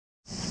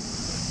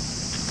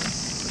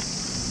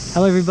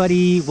Hello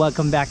everybody,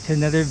 welcome back to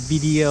another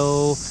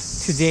video.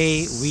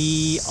 Today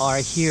we are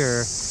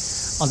here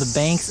on the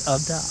banks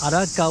of the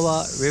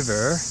Arakawa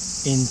River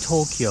in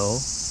Tokyo.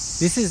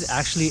 This is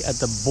actually at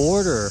the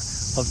border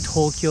of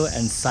Tokyo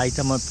and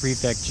Saitama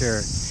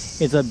prefecture.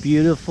 It's a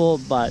beautiful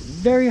but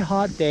very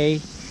hot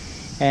day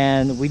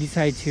and we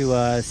decided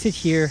to sit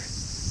here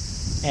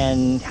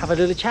and have a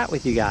little chat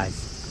with you guys.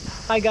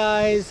 Hi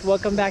guys,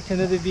 welcome back to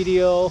another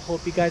video.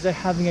 Hope you guys are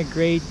having a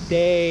great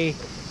day.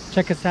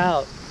 Check us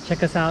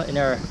out in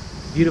our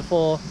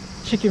beautiful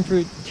chicken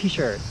fruit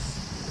t-shirts.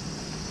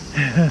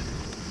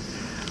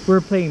 We're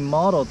playing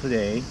model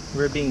today.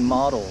 We're being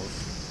models.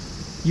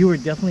 You were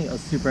definitely a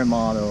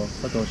supermodel,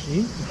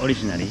 Satoshi.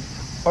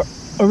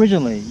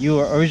 Originally, you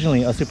were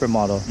originally a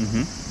supermodel.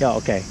 Yeah,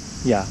 okay.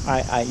 Yeah,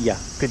 yeah,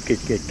 good.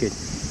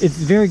 It's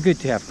very good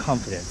to have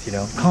confidence, you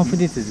know.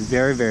 Confidence is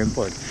very, very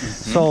important.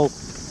 So,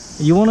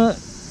 you wanna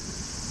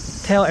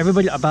tell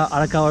everybody about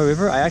Arakawa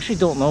River? I actually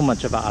don't know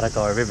much about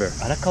Arakawa River.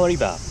 Arakawa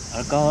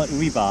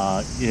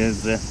River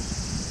is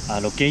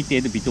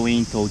located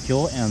between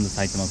Tokyo and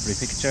Saitama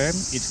prefecture.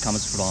 It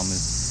comes from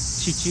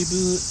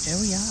Chichibu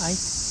area, I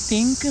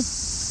think,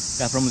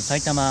 from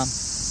Saitama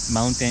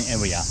mountain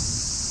area.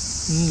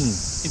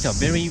 It's a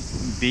very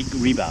big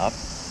river,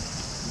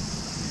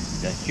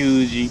 the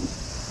huge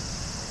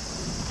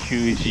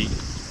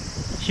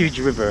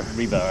river.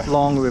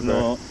 Long river.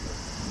 No,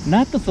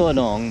 not so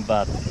long,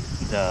 but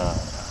the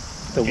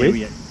width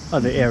area,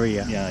 of the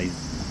area. Yeah, is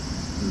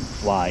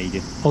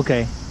wide.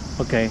 Okay.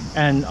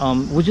 And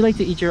would you like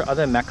to eat your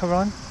other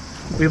macaron?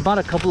 We bought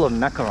a couple of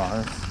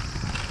macarons.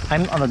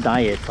 I'm on a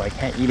diet, so I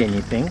can't eat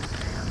anything.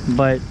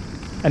 But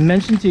I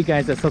mentioned to you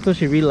guys that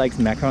Satoshi really likes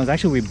macarons.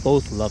 Actually, we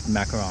both love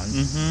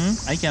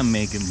macarons. I can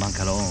make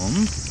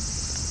macaron,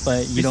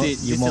 but you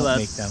won't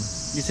make them.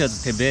 This is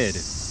teber.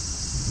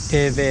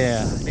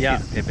 Teber. Yeah.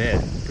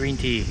 Teber. Green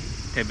tea.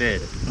 Teber.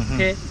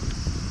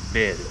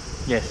 Teber.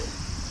 Yes.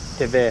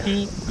 Teber.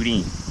 Tea.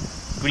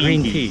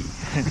 Green tea.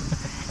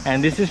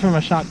 And this is from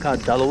a shop called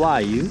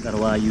Dalawayu.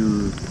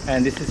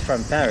 And this is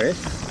from Paris.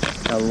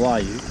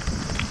 Dalawayu.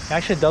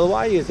 Actually,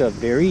 Dalawayu is a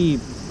very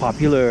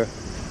popular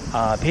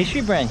pastry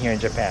brand here in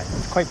Japan.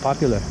 It's quite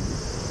popular.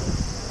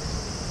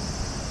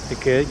 Is it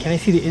good? Can I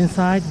see the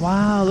inside?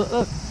 Wow,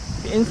 look.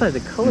 The inside,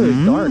 the color is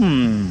dark.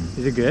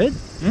 Is it good?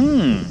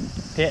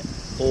 Te.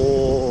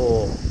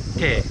 Oh.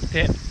 Te.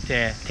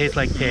 Tastes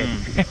like te.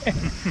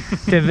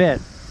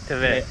 Tevet.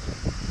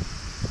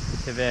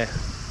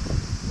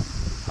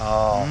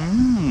 Oh.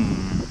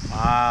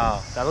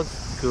 Wow, that looks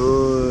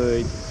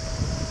good.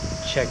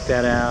 Check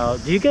that out.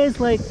 Do you guys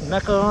like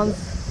macarons?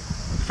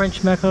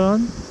 French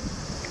macaron?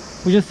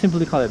 We just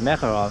simply call it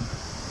macaron.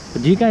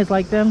 But do you guys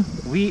like them?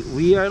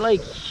 We are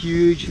like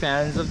huge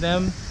fans of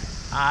them.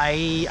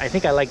 I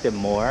think I like them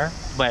more,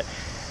 but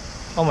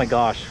oh my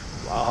gosh.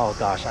 Oh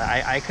gosh,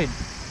 I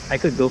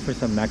could go for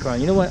some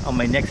macaron. You know what? On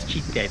my next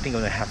cheat day, I think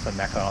I'm gonna have some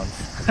macarons.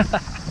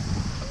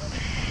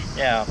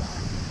 Yeah.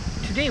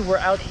 Today we're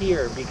out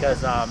here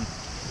because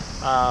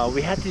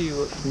we had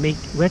to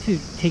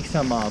take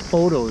some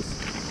photos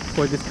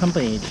for this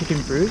company, Chicken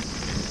Fruit,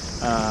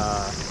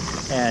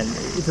 and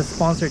it's a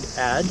sponsored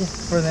ad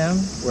for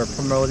them. We're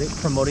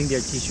promoting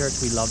their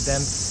t-shirts. We love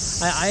them.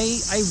 I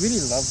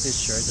really love this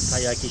shirt, the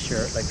taiyaki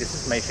shirt. Like, this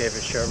is my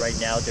favorite shirt right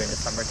now during the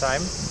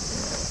summertime.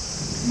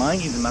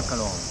 Mine is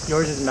macaron.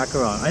 Yours is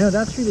macaron. I know,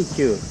 that's really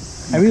cute.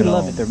 I really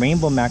love it, the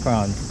rainbow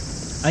macaron.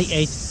 I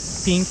ate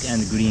pink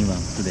and green one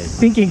today.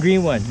 Pink and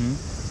green one.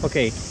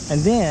 Okay,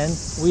 and then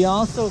we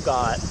also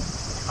got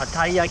a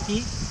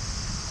taiyaki.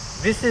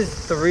 This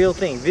is the real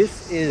thing. This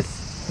is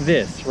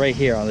this right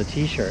here on the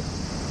t-shirt.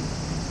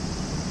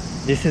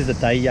 This is the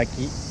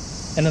taiyaki.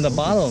 And on the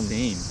bottom,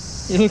 same.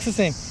 It looks the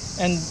same.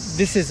 And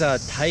this is a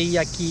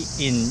taiyaki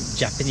in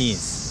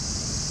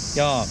Japanese.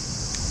 Yeah.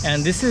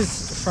 And this is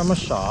from a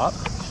shop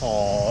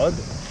called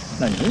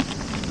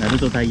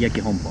Naruto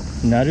Taiyaki Honpo.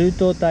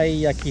 Naruto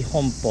Taiyaki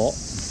Honpo.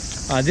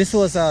 This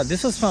was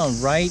found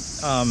right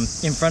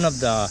in front of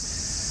the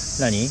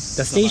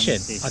station,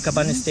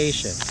 Akabane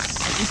station.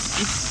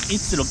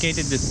 It's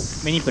located in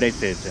many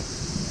places.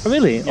 Oh,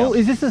 really? Yeah. Oh,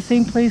 is this the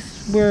same place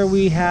where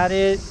we had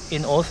it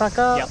in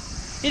Osaka? Yeah.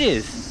 It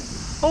is.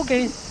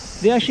 Okay.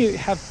 They actually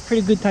have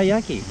pretty good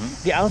taiyaki.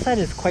 The outside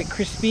is quite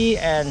crispy,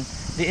 and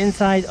the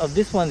inside of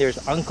this one, there's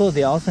uncle.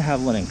 They also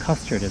have one in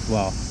custard as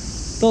well.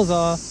 Those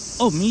are.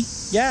 Oh, me?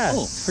 Yeah,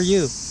 oh. It's for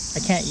you. I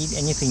can't eat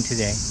anything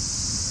today.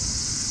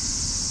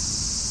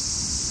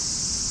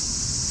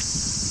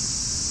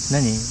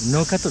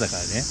 No cut だか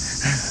らね.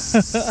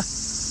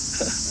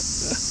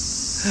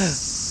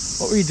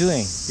 What were you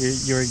doing?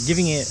 You're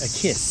giving it a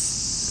kiss.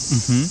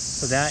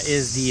 So that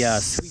is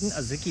the sweetened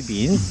azuki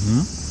beans.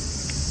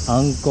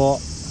 Anko.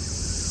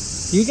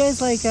 Do you guys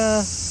like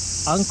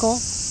anko?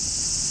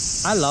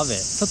 I love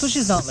it.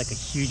 Satoshi's not like a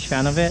huge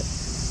fan of it,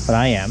 but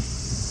I am.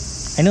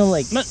 I know,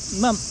 like, I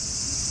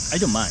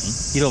don't mind.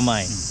 You don't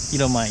mind. You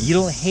don't mind. You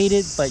don't hate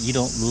it, but you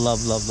don't love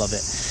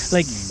it.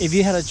 Like, if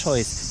you had a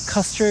choice,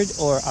 custard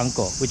or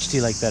anko, which do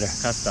you like better?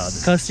 Custard.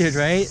 Custard,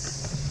 right?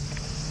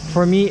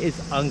 For me, it's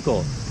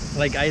anko.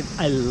 Like I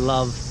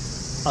love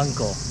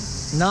uncle.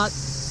 Not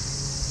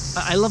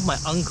I love my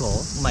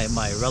uncle, my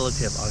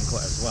relative uncle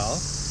as well.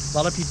 A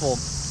lot of people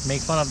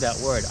make fun of that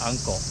word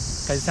uncle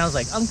because it sounds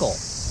like uncle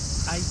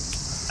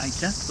I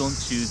just don't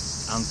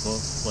choose uncle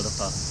for the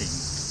first thing.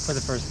 for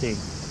the first thing.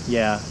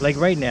 Yeah, like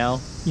right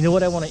now, you know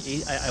what I want to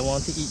eat? I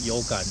want to eat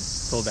yokan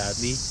so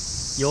badly.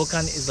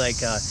 Yokan is like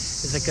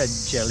it's like a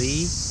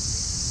jelly,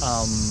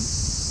 I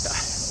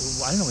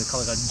don't know what we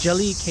call it, a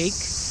jelly cake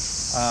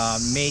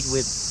made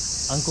with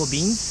uncle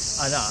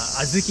beans,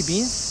 azuki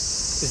beans.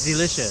 It's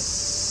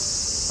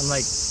delicious. I'm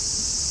like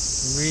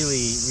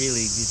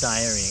really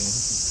desiring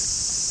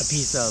a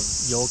piece of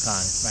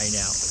yokan right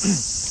now.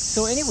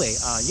 So anyway,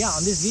 yeah,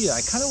 on this video,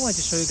 I kind of wanted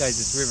to show you guys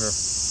this river.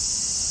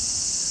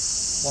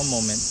 One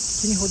moment.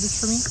 Can you hold this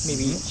for me?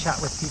 Maybe chat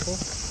with people?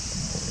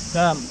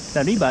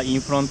 The river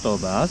in front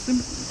of us,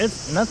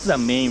 it's not the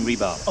main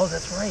river. Oh,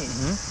 that's right.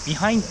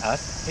 Behind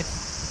us,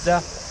 it's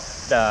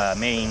the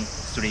main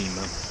stream.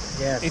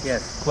 Yes,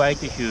 It's quite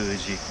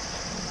huge.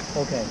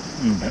 Okay.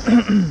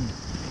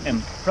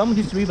 And from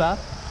this river,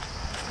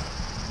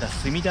 the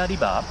Sumida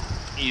River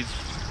is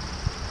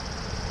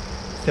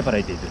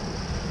separated.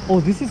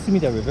 Oh, this is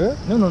Sumida River?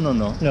 No.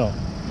 No.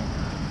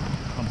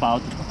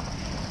 About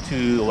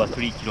 2 or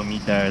 3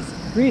 kilometers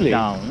Really?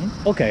 down.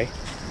 Okay.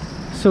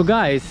 So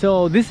guys,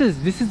 so this is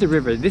the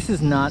river. This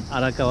is not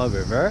Arakawa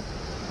River.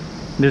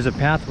 There's a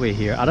pathway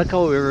here.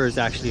 Arakawa River is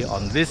actually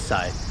on this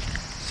side.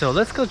 So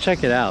let's go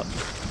check it out.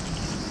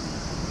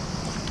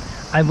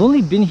 I've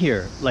only been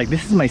here, like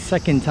this is my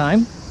second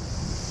time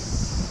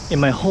in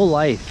my whole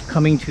life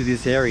coming to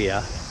this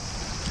area.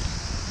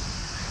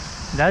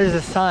 That is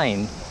a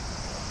sign.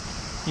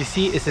 You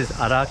see, it says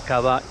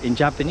Arakawa in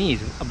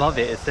Japanese. Above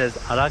it, it says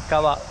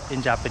Arakawa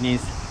in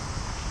Japanese.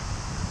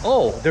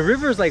 Oh, the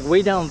river is like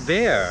way down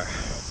there.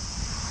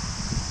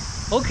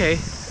 Okay,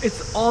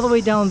 it's all the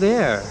way down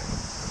there.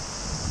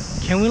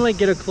 Can we like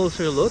get a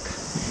closer look?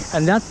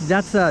 And that's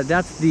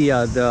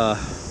the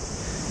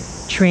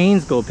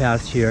trains go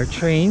past here.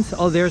 Trains.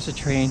 Oh, there's a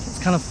train. It's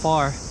kind of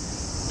far.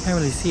 Can't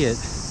really see it.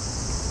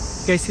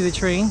 You guys see the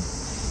train?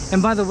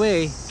 And by the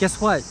way, guess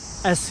what?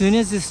 As soon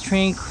as this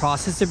train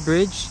crosses the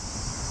bridge,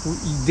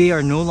 they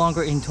are no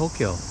longer in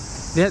Tokyo.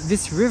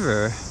 This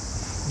river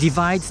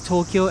divides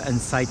Tokyo and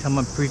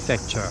Saitama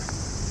prefecture.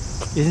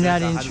 Isn't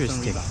that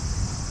interesting?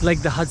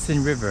 Like the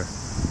Hudson River.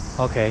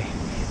 Okay.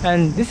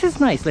 And this is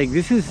nice. Like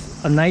this is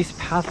a nice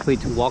pathway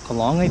to walk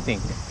along, I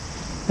think.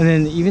 And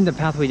then even the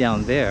pathway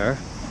down there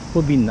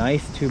would be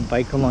nice to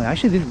bike along.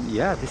 Actually,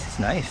 this is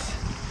nice.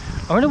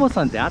 I wonder what's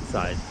on that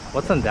side.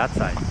 What's on that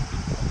side?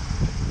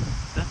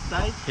 That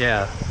side?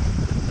 Yeah.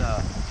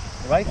 The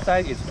right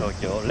side is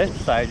Tokyo, left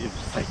side is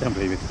Saitama. I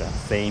believe it's the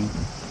same.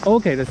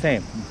 Okay, the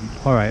same.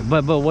 All right,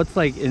 but what's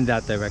like in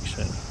that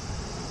direction?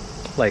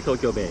 Like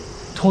Tokyo Bay.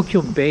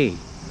 Tokyo Bay.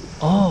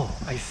 Oh,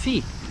 I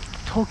see.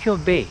 Tokyo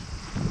Bay.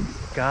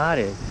 Got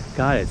it.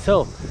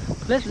 So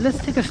let's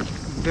take a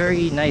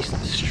very nice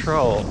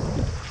stroll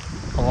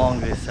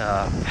along this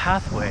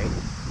pathway.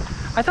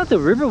 I thought the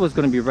river was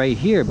going to be right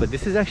here, but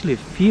this is actually a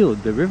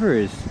field. The river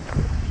is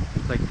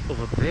like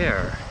over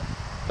there.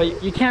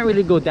 But you can't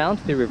really go down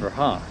to the river,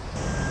 huh?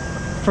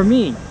 For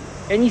me,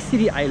 any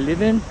city I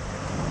live in,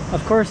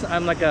 of course,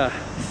 I'm like a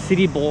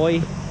city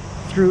boy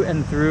through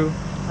and through.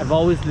 I've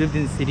always lived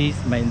in cities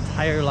my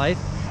entire life.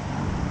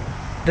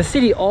 The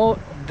city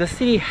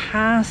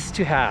has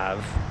to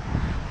have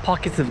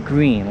pockets of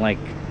green. Like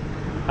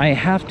I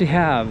have to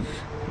have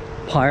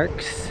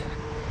parks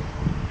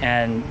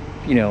and,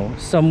 you know,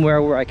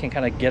 somewhere where I can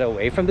kind of get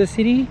away from the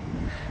city,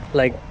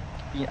 like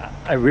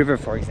a river,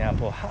 for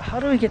example. How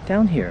do we get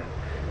down here?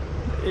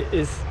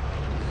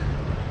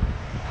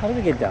 How do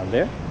we get down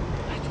there?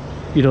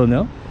 You don't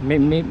know?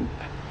 Maybe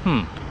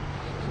I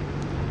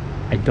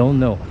don't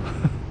know.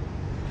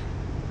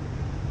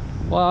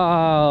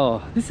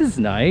 Wow, this is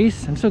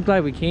nice. I'm so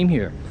glad we came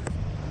here.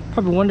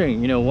 Probably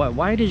wondering, you know,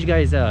 why did you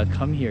guys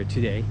come here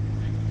today?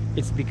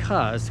 It's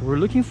because we're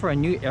looking for a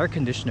new air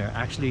conditioner,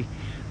 actually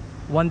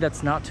one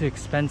that's not too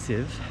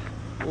expensive.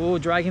 Oh,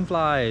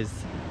 dragonflies.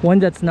 One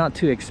that's not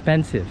too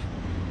expensive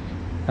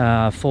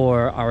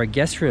for our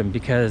guest room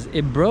because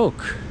it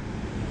broke.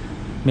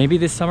 Maybe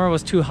this summer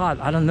was too hot,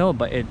 I don't know,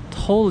 but it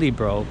totally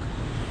broke.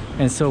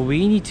 And so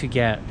we need to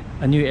get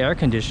a new air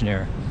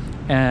conditioner.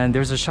 And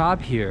there's a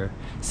shop here.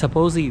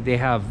 Supposedly they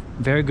have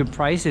very good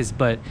prices,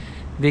 but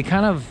they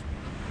kind of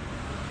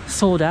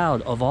sold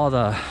out of all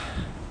the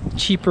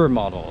cheaper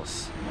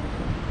models.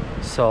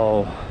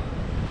 So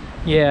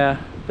yeah,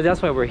 but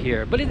that's why we're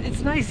here. But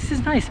it's nice. This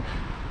is nice.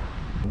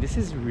 This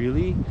is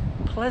really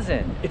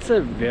pleasant. It's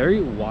a very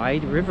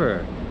wide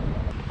river.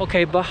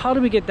 Okay, but how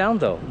do we get down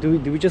though? Do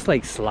we just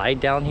like slide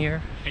down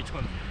here? I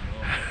don't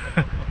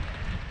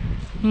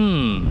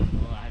know.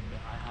 Well,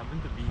 I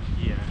haven't been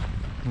here.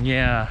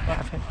 Yeah.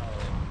 But,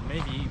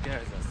 maybe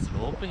there's a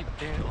slope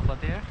there over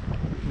there.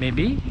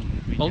 Maybe?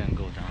 We can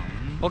go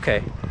down.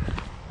 Okay.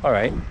 All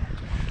right.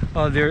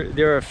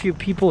 There are a few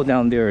people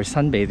down there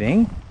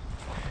sunbathing.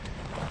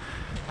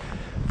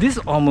 This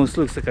almost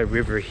looks like a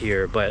river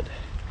here, but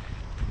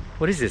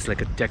What is this,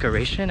 like a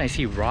decoration? I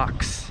see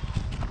rocks,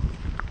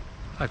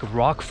 like a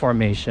rock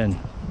formation.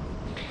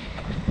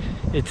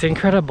 It's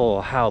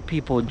incredible how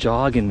people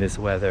jog in this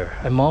weather.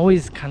 I'm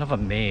always kind of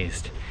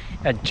amazed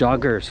at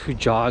joggers who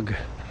jog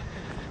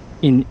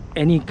in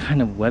any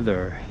kind of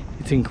weather.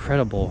 It's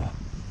incredible.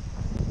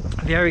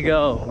 There we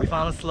go, we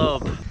found a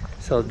slope.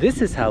 So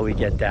this is how we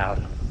get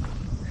down.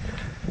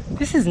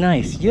 This is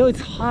nice. You know,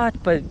 it's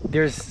hot, but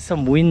there's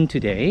some wind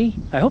today.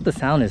 I hope the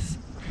sound is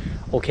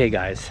okay,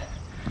 guys.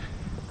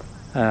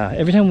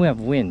 Every time we have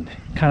wind,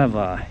 kind of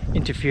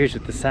interferes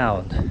with the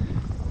sound.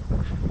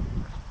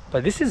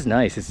 But this is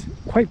nice. It's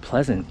quite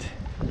pleasant.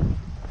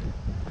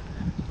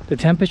 The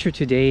temperature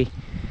today,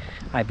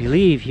 I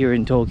believe here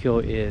in Tokyo,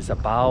 is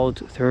about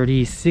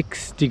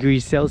 36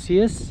 degrees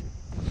Celsius.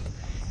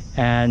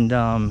 And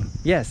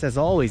yes, as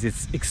always,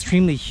 it's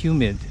extremely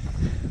humid,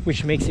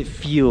 which makes it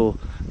feel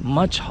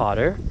much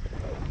hotter.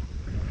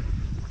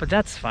 But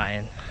that's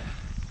fine.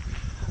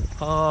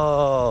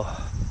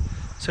 Oh,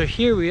 so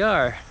here we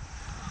are.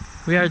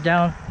 We are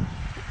down,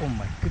 oh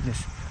my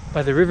goodness,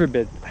 by the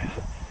riverbed.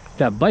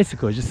 That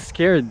bicycle just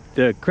scared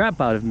the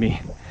crap out of me.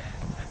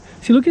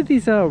 See, look at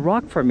these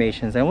rock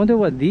formations. I wonder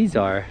what these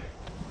are.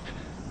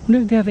 I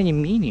wonder if they have any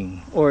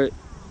meaning, or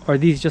are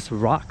these just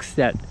rocks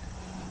that,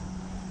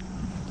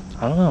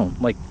 I don't know,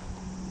 like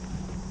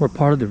were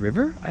part of the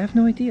river? I have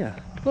no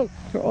idea. Look,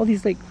 there are all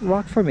these like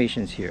rock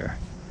formations here.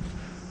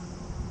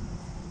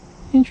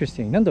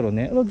 Interesting.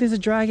 Look, there's a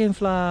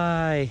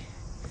dragonfly.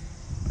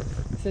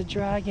 It's a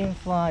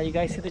dragonfly. You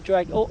guys see the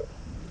dragon? Oh,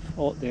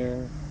 oh,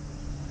 there.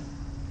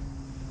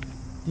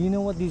 Do you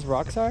know what these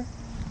rocks are?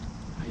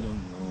 I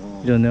don't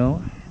know. You don't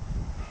know?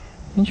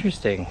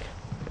 Interesting.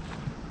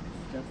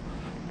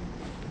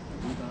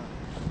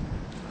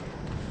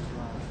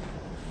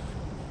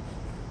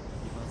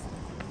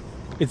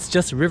 It's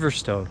just river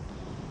stone.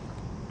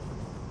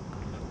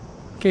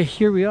 Okay,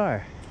 here we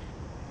are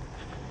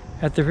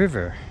at the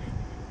river.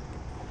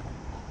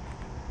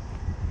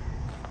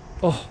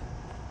 Oh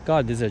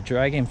God, there's a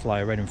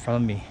dragonfly right in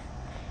front of me.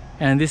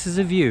 And this is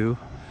a view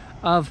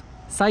of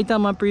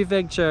Saitama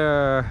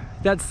prefecture.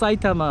 That's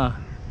Saitama.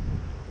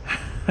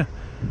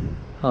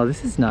 Oh,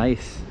 this is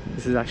nice.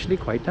 This is actually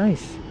quite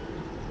nice.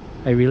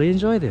 I really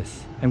enjoy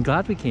this. I'm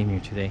glad we came here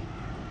today.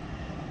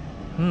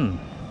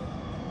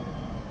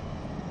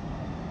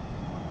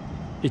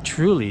 It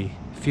truly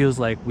feels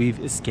like we've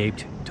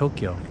escaped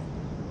Tokyo.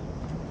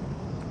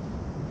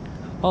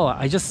 Oh,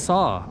 I just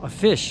saw a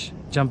fish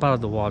jump out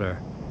of the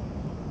water.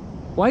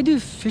 Why do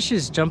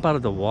fishes jump out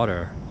of the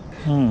water?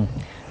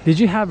 Did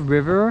you have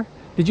river?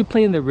 Did you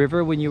play in the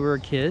river when you were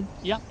a kid?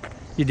 Yeah.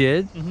 You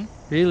did? Mm-hmm.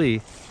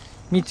 Really?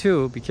 Me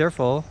too. Be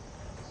careful.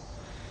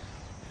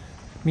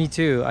 Me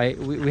too.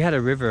 We had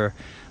a river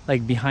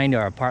like behind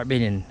our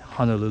apartment in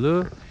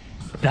Honolulu.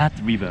 That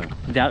river.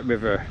 That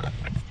river.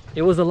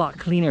 It was a lot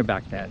cleaner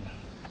back then.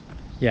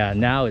 Yeah,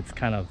 now it's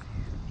kind of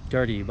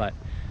dirty, but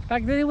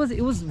back then it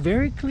was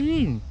very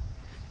clean.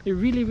 It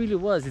really, really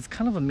was. It's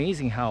kind of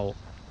amazing how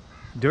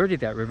dirty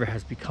that river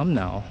has become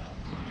now.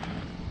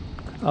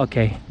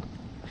 Okay.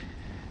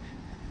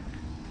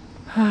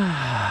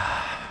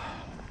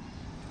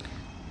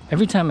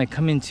 Every time I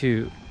come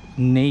into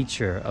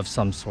nature of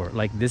some sort,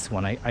 like this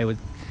one, I would,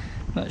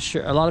 not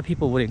sure, a lot of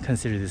people wouldn't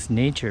consider this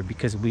nature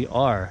because we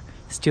are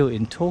still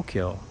in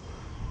Tokyo.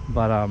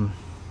 But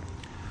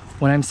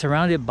when I'm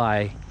surrounded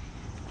by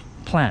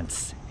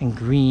plants and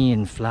green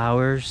and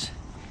flowers,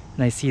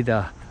 and I see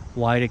the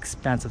wide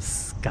expanse of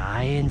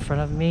sky in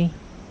front of me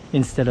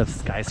instead of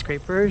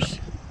skyscrapers,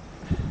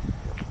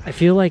 I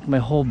feel like my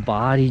whole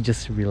body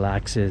just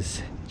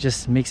relaxes.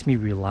 Just makes me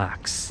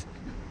relax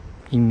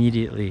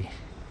immediately.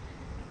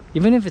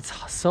 Even if it's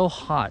so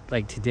hot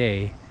like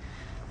today,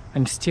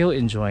 I'm still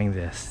enjoying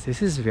this.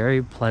 This is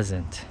very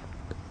pleasant.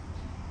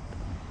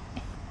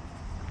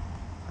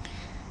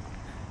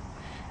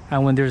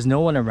 And when there's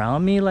no one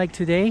around me like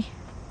today,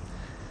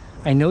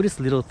 I notice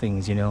little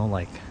things, you know,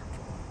 like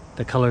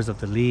the colors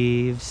of the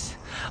leaves.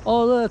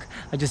 Oh look,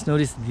 I just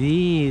noticed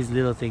these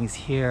little things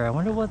here. I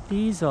wonder what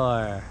these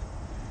are.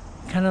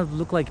 Kind of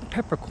look like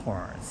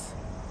peppercorns.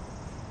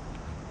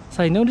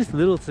 So I noticed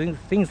little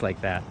things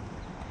like that.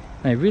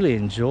 And I really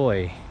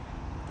enjoy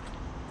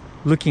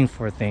looking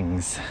for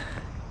things.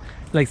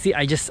 Like, see,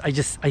 I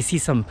see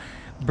some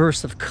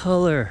bursts of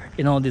color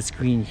in all this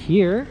green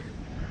here.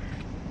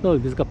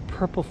 Look, there's a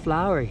purple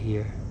flower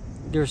here.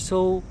 They're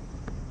so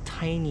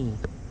tiny.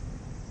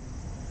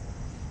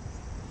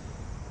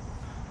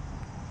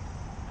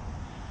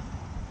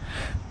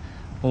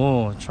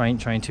 Oh, trying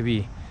to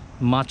be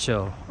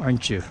macho,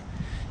 aren't you?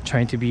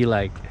 Trying to be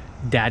like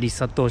Daddy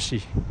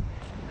Satoshi.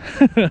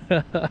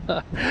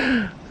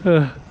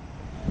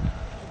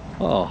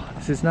 Oh,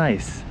 this is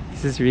nice.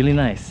 This is really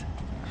nice.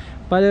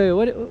 By the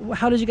way,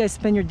 how did you guys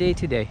spend your day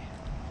today?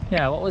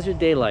 Yeah, what was your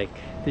day like?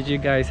 Did you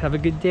guys have a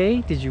good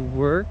day? Did you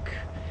work?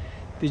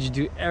 Did you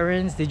do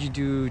errands? Did you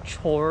do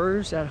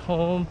chores at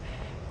home?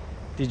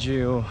 Did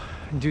you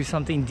do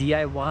something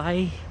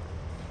DIY?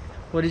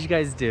 What did you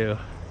guys do?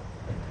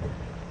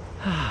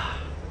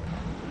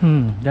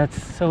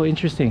 That's so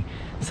interesting.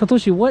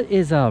 Satoshi, what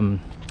is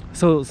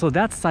so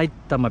that's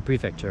Saitama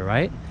prefecture,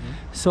 right?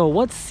 So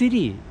what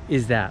city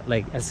is that?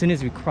 Like as soon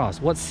as we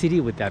cross, what city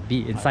would that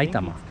be in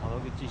Saitama?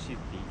 Kawaguchi City.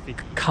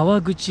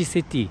 Kawaguchi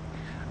City.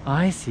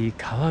 I see.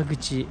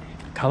 Kawaguchi.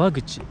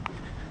 Kawaguchi.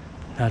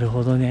 なる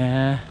ほど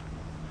ね.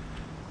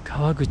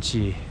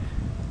 Kawaguchi.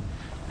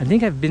 I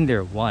think I've been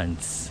there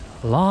once.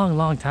 A long,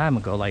 long time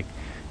ago, like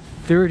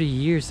 30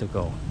 years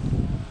ago.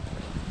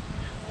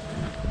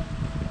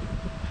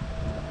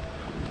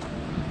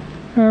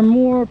 There are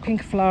more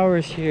pink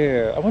flowers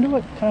here. I wonder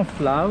what kind of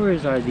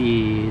flowers are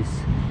these?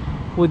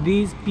 Would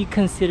these be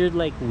considered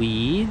like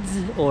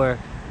weeds or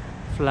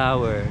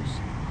flowers?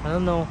 I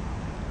don't know.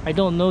 I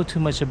don't know too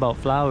much about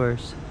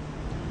flowers.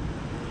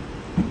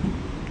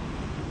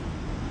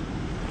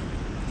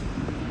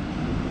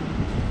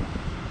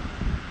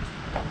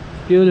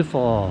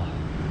 Beautiful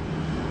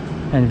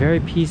and very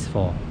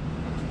peaceful.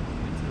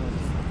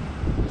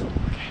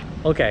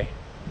 Okay,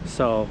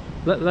 so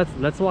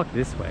let's walk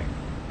this way.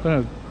 I'm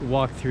gonna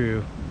walk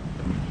through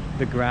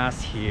the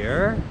grass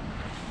here.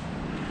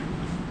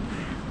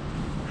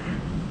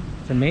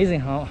 It's amazing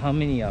how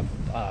many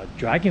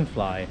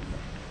dragonflies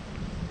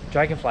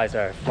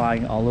are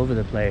flying all over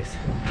the place.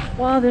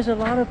 Wow, there's a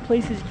lot of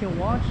places you can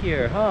walk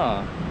here,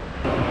 huh?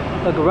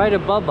 Look, right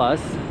above us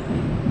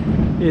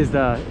is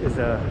a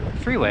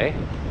freeway.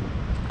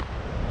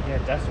 Yeah,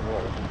 that's a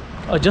road.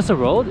 Oh, just a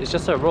road? It's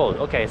just a road.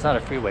 Okay, it's not a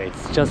freeway,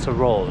 it's just a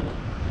road.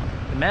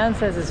 The man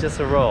says it's just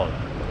a road.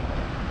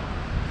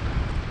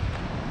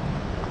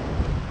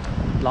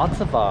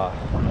 Lots of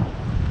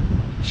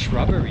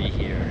shrubbery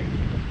here.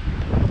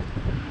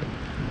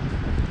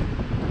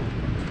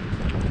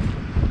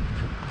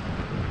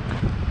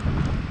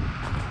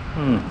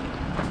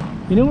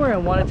 You know where I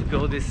wanted to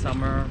go this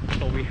summer,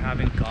 but we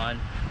haven't gone?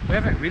 We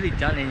haven't really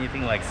done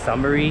anything like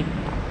summery.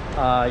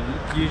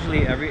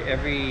 Usually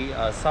every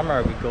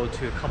summer we go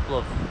to a couple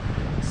of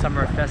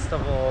summer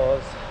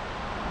festivals.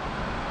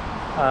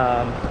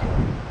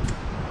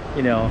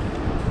 You know,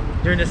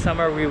 during the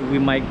summer we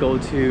might go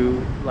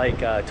to like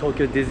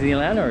Tokyo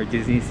Disneyland or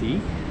Disney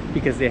Sea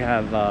because they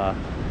have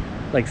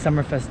like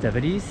summer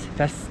festivities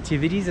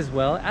as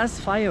well as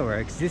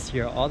fireworks. This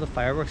year all the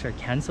fireworks are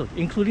cancelled,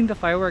 including the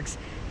fireworks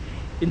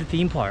in the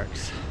theme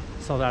parks.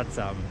 So that's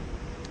a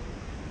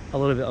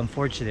little bit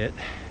unfortunate.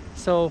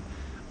 So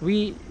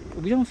we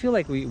don't feel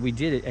like we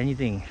did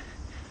anything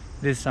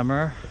this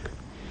summer,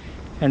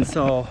 and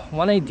so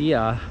one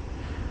idea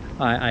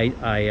I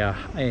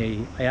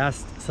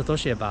asked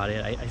Satoshi about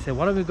it. I said,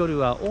 why don't we go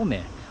to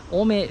Ome?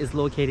 Ome is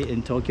located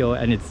in Tokyo,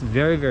 and it's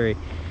very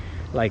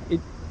like it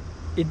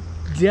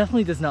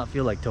definitely does not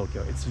feel like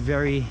Tokyo. It's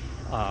very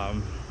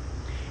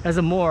has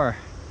a more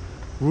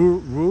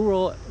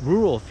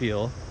rural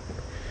feel,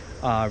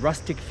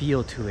 rustic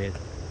feel to it.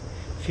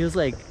 Feels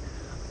like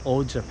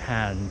old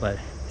Japan, but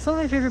it's one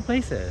of my favorite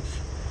places.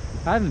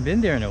 I haven't been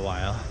there in a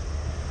while.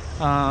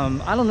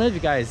 I don't know if you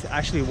guys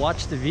actually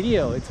watched the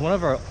video. It's one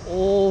of our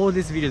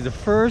oldest videos, the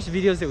first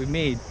videos that we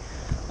made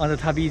on the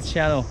Tabi's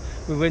channel.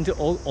 We went to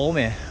Ome.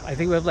 I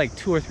think we have like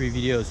 2 or 3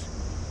 videos.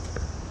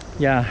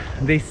 Yeah,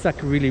 they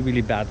suck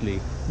really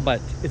badly,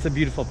 but it's a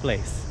beautiful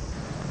place.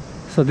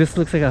 So this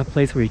looks like a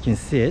place where you can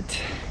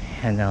sit,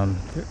 and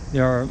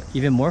there are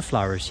even more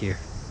flowers here.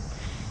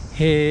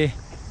 Hey.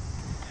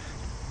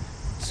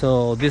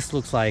 So this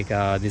looks like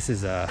this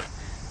is a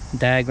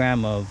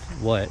diagram of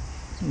what,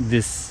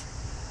 this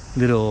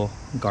little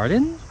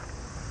garden.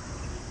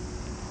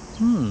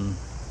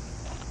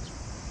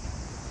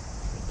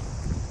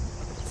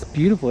 It's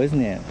beautiful,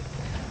 isn't it?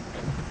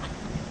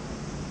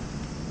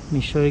 Let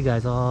me show you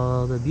guys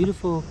all the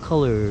beautiful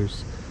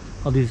colors,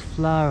 all these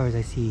flowers.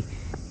 I see,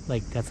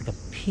 like that's like a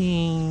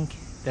pink,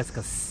 that's like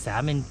a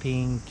salmon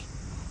pink,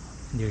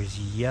 and there's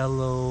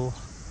yellow,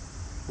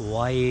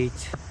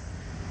 white.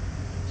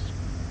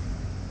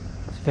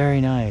 It's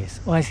very nice.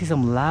 Oh, I see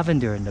some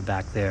lavender in the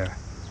back there.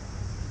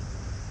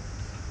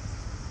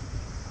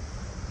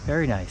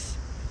 Very nice.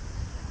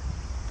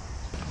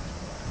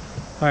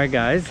 All right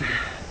guys,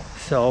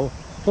 so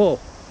I'm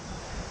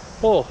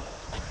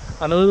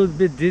a little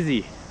bit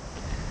dizzy.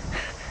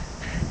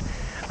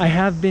 I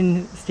have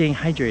been staying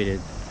hydrated,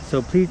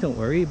 so please don't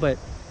worry, but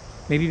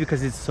maybe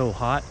because it's so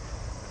hot,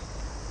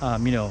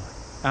 you know,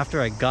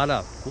 after I got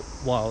up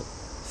while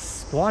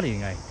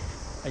squatting, I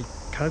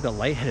kind of got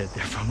lightheaded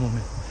there for a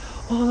moment.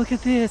 Oh, look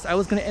at this. I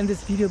was gonna end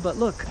this video, but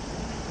look,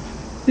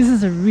 this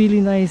is a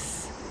really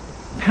nice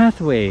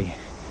pathway.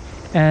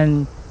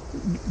 And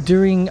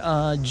during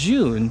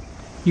June,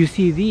 you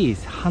see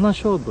these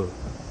hanashobu.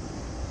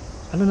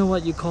 I don't know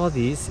what you call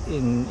these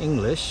in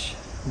English,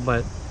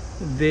 but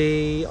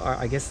they are,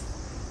 I guess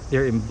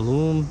they're in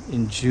bloom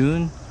in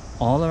June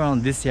all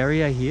around this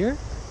area here.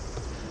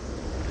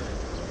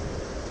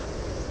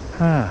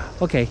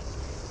 Okay,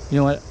 you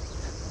know what,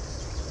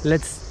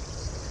 let's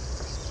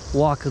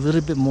walk a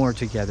little bit more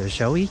together,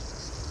 shall we?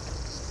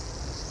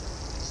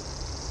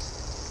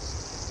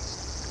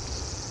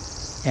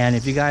 And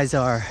if you guys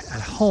are at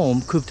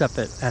home, cooped up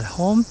at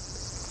home,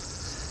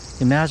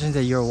 imagine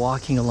that you're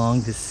walking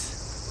along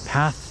this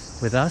path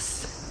with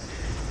us.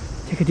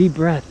 Take a deep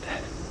breath.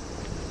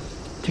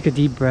 Take a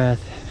deep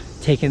breath.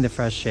 Take in the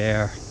fresh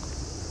air.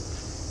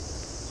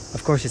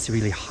 Of course, it's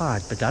really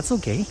hot, but that's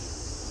okay.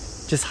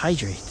 Just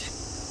hydrate.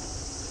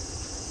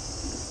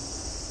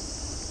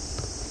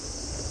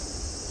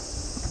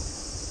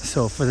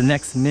 So for the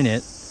next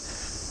minute,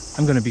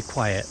 I'm gonna be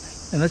quiet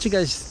and let you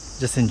guys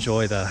just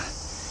enjoy the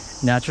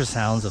natural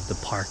sounds of the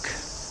park.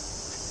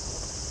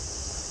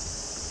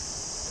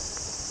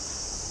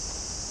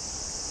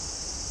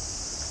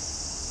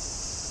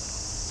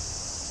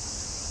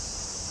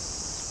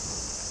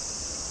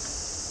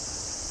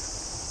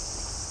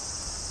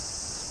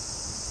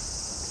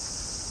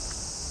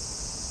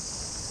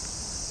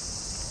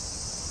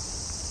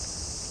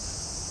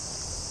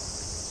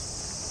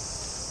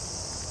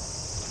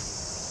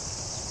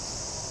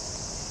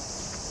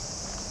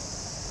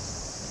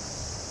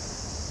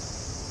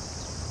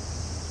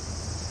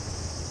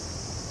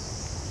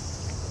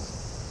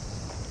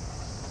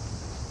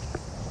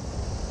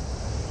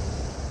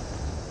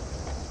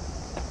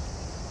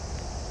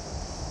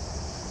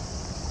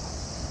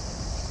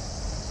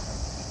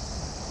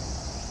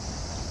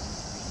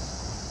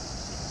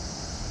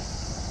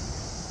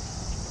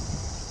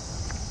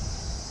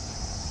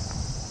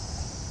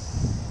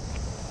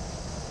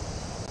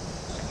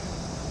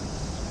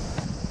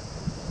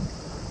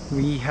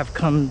 We have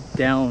come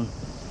down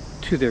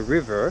to the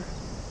river.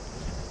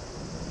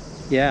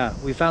 Yeah,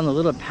 we found a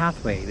little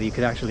pathway that you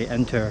could actually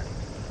enter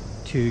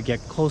to get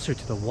closer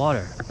to the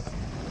water.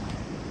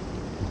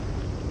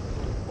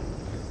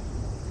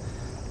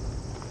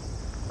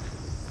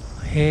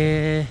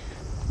 Hey,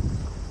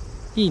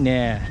 いい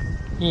ね、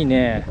いい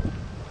ね。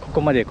こ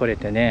こまで来れ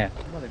てね。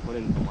ここまで来れ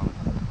ると思わなか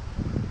っ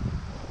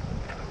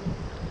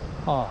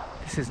た。Oh,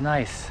 this is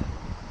nice.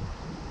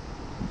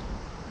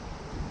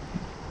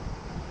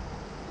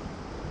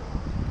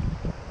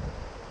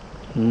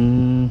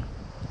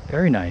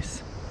 Very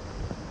nice.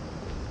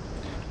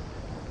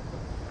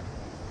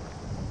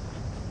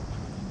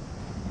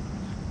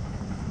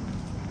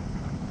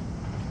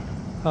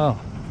 Oh,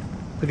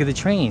 look at the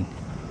train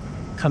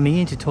coming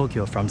into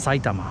Tokyo from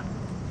Saitama.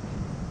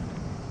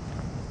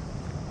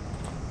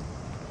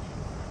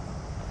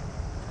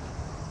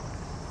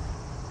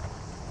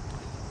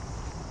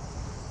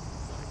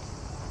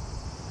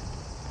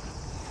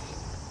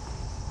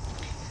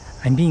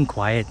 I'm being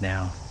quiet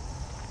now.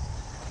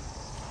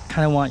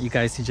 Kind of want you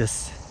guys to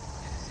just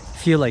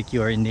feel like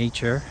you're in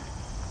nature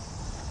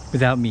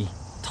without me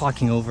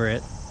talking over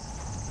it.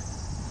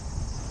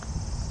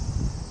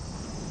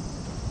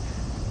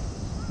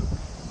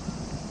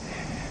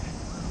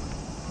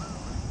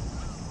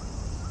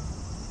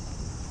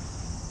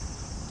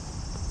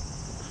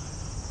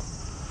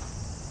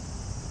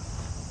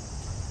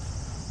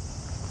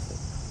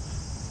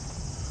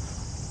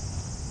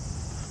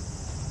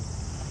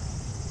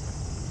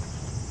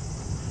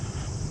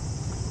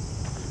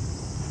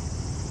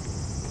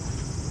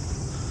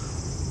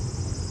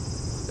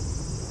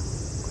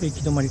 Okay, 行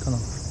き止まりかな。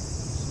ね。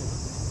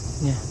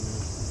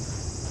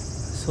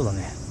そうだ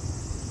ね。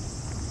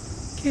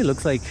Okay,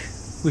 looks like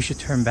we should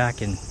turn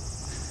back and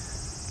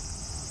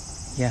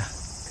yeah,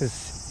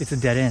 because it's a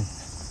dead end.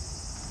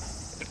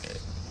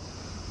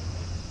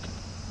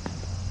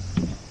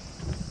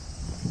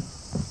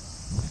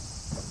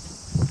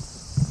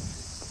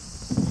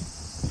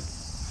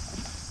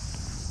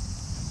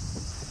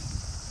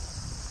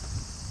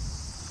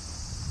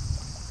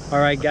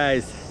 Alright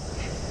guys,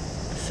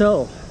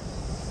 so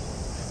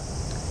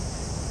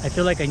I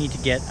feel like I need to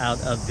get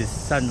out of this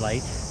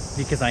sunlight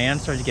because I am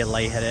starting to get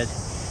lightheaded.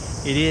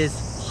 It is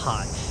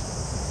hot.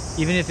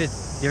 Even if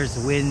there's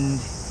wind,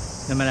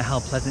 no matter how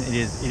pleasant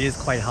it is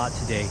quite hot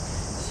today.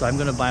 So I'm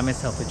gonna buy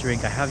myself a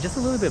drink. I have just a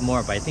little bit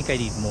more, but I think I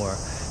need more.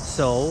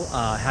 So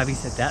having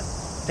said that,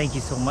 thank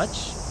you so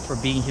much for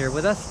being here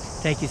with us.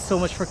 Thank you so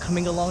much for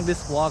coming along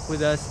this walk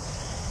with us.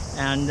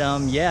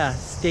 And yeah,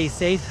 stay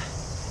safe.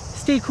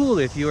 Stay cool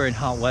if you are in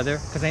hot weather,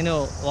 because I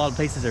know a lot of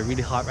places are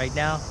really hot right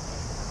now.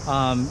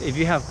 If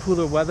you have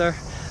cooler weather,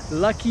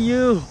 lucky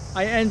you.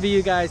 I envy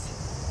you guys,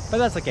 but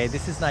that's okay.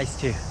 This is nice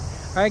too.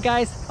 Alright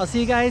guys, I'll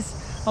see you guys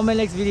on my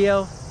next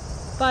video.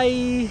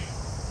 Bye.